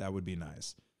 Mm-hmm. That would be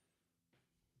nice.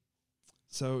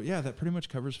 So yeah, that pretty much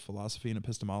covers philosophy and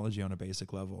epistemology on a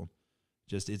basic level.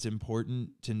 Just, it's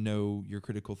important to know your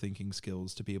critical thinking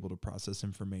skills to be able to process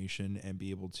information and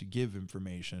be able to give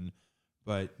information.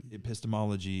 But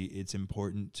epistemology, it's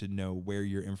important to know where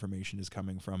your information is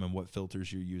coming from and what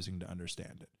filters you're using to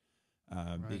understand it.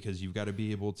 Right. Because you've got to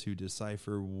be able to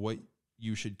decipher what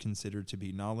you should consider to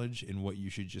be knowledge and what you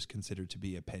should just consider to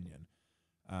be opinion.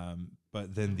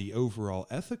 But then the overall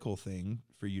ethical thing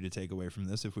for you to take away from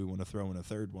this, if we want to throw in a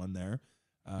third one there,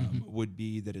 would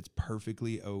be that it's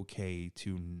perfectly okay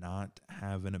to not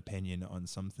have an opinion on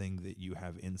something that you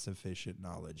have insufficient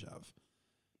knowledge of.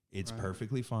 It's right.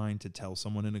 Perfectly fine to tell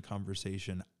someone in a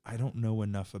conversation, I don't know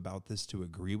enough about this to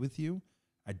agree with you.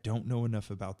 I don't know enough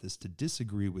about this to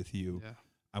disagree with you.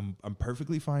 Yeah. I'm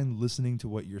perfectly fine listening to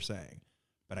what you're saying,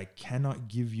 but I cannot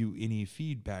give you any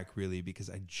feedback really because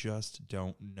I just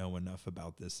don't know enough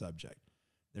about this subject.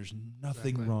 There's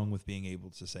nothing wrong with being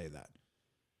able to say that.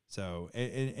 So,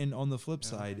 and on the flip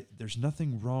side, there's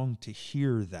nothing wrong to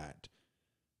hear that.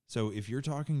 So if you're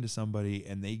talking to somebody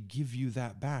and they give you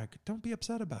that back, don't be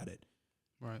upset about it.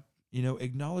 Right.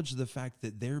 acknowledge the fact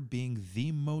that they're being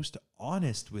the most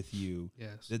honest with you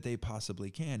Yes. that they possibly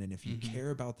can. And if you care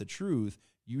about the truth,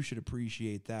 you should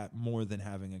appreciate that more than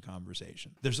having a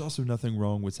conversation. There's also nothing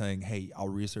wrong with saying, hey, I'll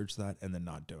research that, and then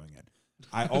not doing it.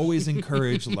 I always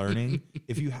encourage learning.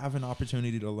 If you have an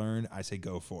opportunity to learn, I say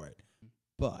go for it.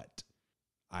 But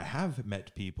I have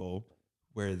met people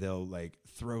where they'll like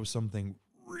throw something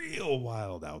real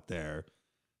wild out there.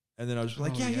 And then I was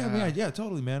like, yeah,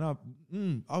 totally, man.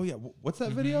 Oh, yeah. What's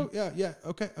that video? Yeah.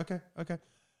 Okay.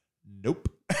 Nope.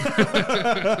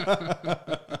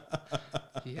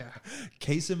 Yeah.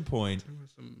 Case in point,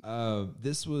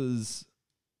 this was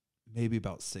maybe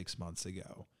about 6 months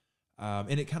ago.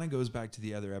 And it kind of goes back to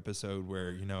the other episode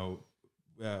where,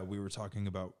 we were talking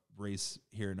about race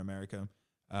here in America.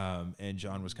 And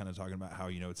John was kind of talking about how,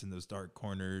 it's in those dark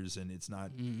corners and it's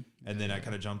not. And then I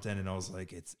kind of jumped in and I was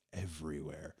like, it's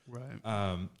everywhere. Right.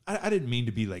 I didn't mean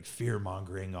to be like fear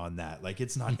mongering on that. Like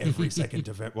it's not every second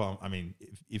event. Well, I mean,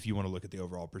 if you want to look at the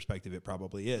overall perspective, it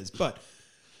probably is, but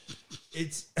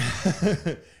it's,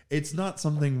 it's not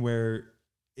something where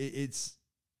it's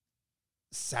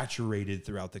saturated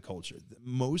throughout the culture.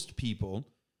 Most people,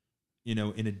 in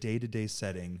a day-to-day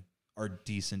setting are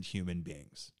decent human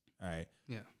beings. All right.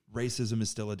 Yeah. Racism is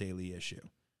still a daily issue.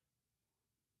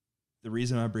 The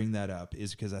reason I bring that up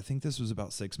is because I think this was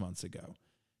about 6 months ago.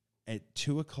 At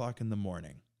 2:00 in the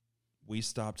morning, we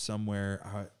stopped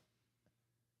somewhere.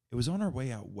 It was on our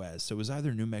way out west. So it was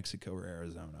either New Mexico or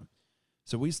Arizona.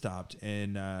 So we stopped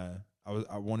and I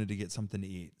wanted to get something to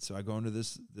eat. So I go into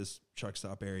this truck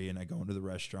stop area and I go into the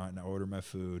restaurant and I order my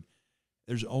food.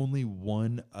 There's only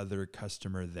one other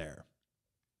customer there.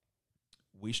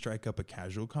 We strike up a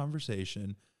casual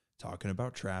conversation, talking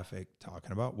about traffic,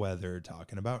 talking about weather,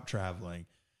 talking about traveling.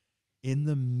 In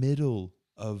the middle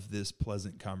of this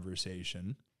pleasant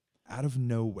conversation, out of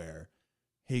nowhere,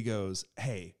 he goes,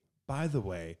 hey, by the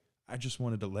way, I just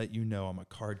wanted to let you know I'm a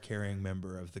card-carrying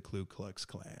member of the Ku Klux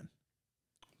Klan.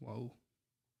 Whoa.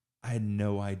 I had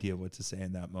no idea what to say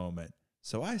in that moment.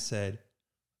 So I said,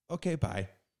 okay, bye.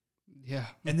 Yeah.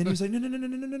 And then he was like,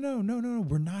 no,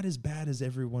 we're not as bad as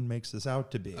everyone makes us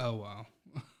out to be. Oh, wow.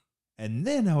 And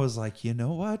then I was like, you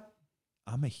know what?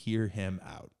 I'm going to hear him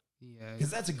out. Yeah.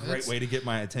 Because that's a great way to get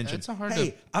my attention. It's a hard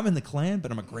hey, I'm in the Klan,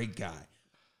 but I'm a great guy.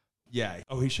 Yeah.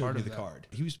 Oh, he showed me the card.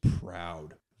 He was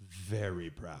proud.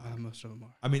 Very proud. Most of them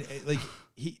are. I mean, like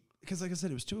because like I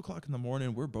said, it was 2:00 in the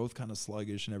morning. We're both kind of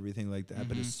sluggish and everything like that.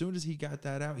 But as soon as he got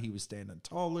that out, he was standing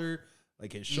taller.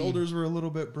 Like his shoulders were a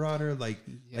little bit broader. Like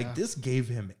this gave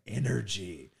him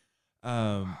energy.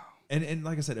 And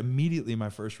like I said, immediately my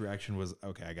first reaction was,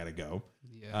 okay, I got to go.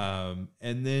 Yeah.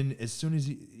 And then as soon as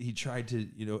he tried to,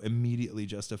 immediately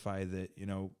justify that,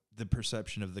 the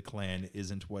perception of the Klan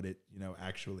isn't what it,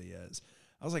 actually is.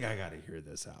 I was like, I got to hear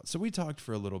this out. So we talked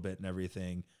for a little bit and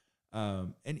everything.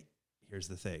 And here's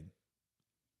the thing.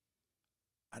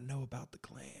 I know about the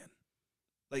Klan.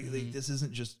 Like this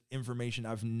isn't just information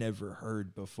I've never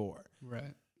heard before.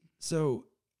 Right. So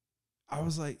I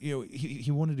was like,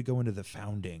 he wanted to go into the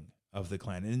founding of the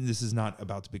Klan. And this is not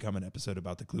about to become an episode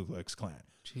about the Ku Klux Klan.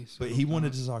 Jeez, but he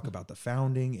wanted to talk about the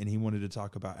founding, and he wanted to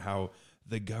talk about how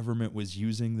the government was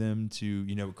using them to,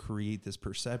 create this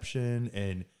perception.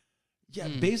 And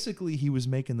basically he was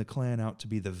making the Klan out to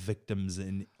be the victims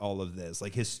in all of this.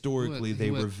 Like historically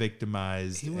they were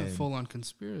victimized. He went full on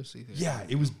conspiracy theory. Yeah,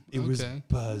 it was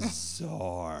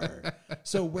bizarre.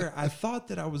 So where I thought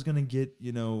that I was going to get,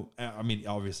 I mean,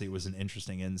 obviously it was an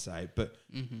interesting insight, but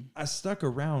I stuck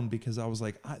around because I was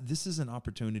like, this is an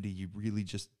opportunity you really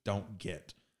just don't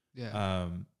get. Yeah.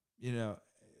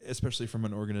 Especially from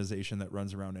an organization that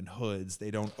runs around in hoods.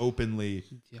 They don't openly,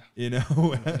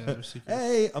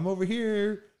 hey, I'm over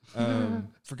here.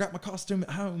 Forgot my costume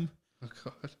at home. Oh,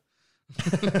 God.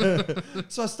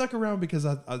 So I stuck around because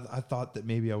I thought that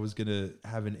maybe I was going to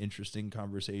have an interesting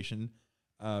conversation.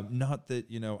 Not that,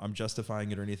 I'm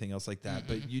justifying it or anything else like that,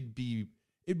 but it'd be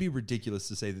ridiculous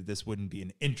to say that this wouldn't be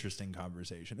an interesting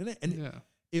conversation. And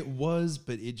it was,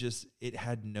 but it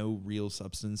had no real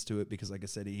substance to it because, like I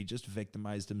said, he just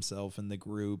victimized himself and the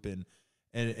group and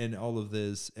all of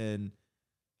this. And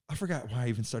I forgot why I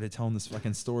even started telling this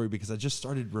fucking story because I just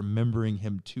started remembering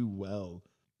him too well.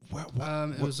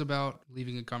 It was about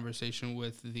leaving a conversation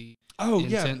with the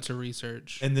intent to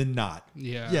research. And then not.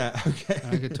 Yeah. Yeah, okay.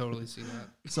 I could totally see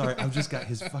that. Sorry, I've just got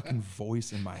his fucking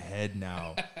voice in my head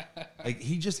now. Like,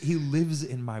 he lives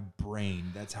in my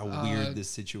brain. That's how weird this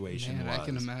situation was. I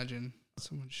can imagine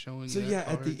someone showing so yeah,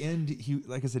 at the end, he,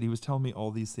 like I said, he was telling me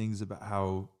all these things about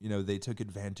how, they took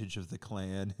advantage of the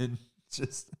Klan and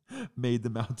just made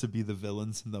them out to be the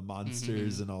villains and the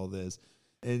monsters and all this.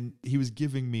 And he was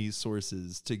giving me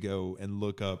sources to go and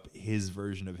look up his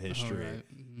version of history. Right.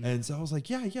 Mm-hmm. And so I was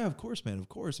like, yeah, of course, man. Of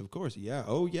course. Yeah.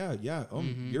 Oh, yeah. Oh,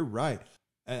 you're right.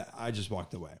 I just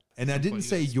walked away. And I didn't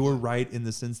say you're right in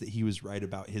the sense that he was right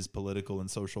about his political and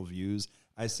social views.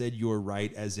 I said you're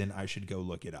right as in I should go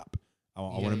look it up. I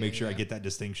want to make sure I get that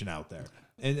distinction out there.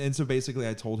 And so basically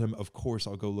I told him, of course,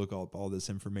 I'll go look up all this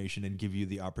information and give you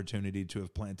the opportunity to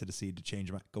have planted a seed to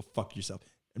change my, go fuck yourself.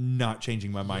 I'm not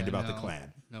changing my mind about the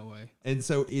Klan. No way. And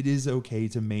so it is okay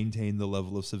to maintain the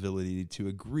level of civility to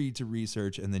agree to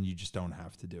research, and then you just don't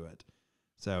have to do it.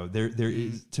 So there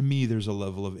is, to me, there's a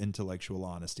level of intellectual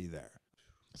honesty there.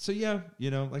 So yeah,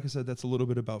 like I said, that's a little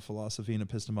bit about philosophy and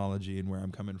epistemology and where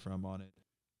I'm coming from on it.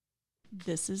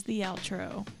 This is the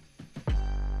outro.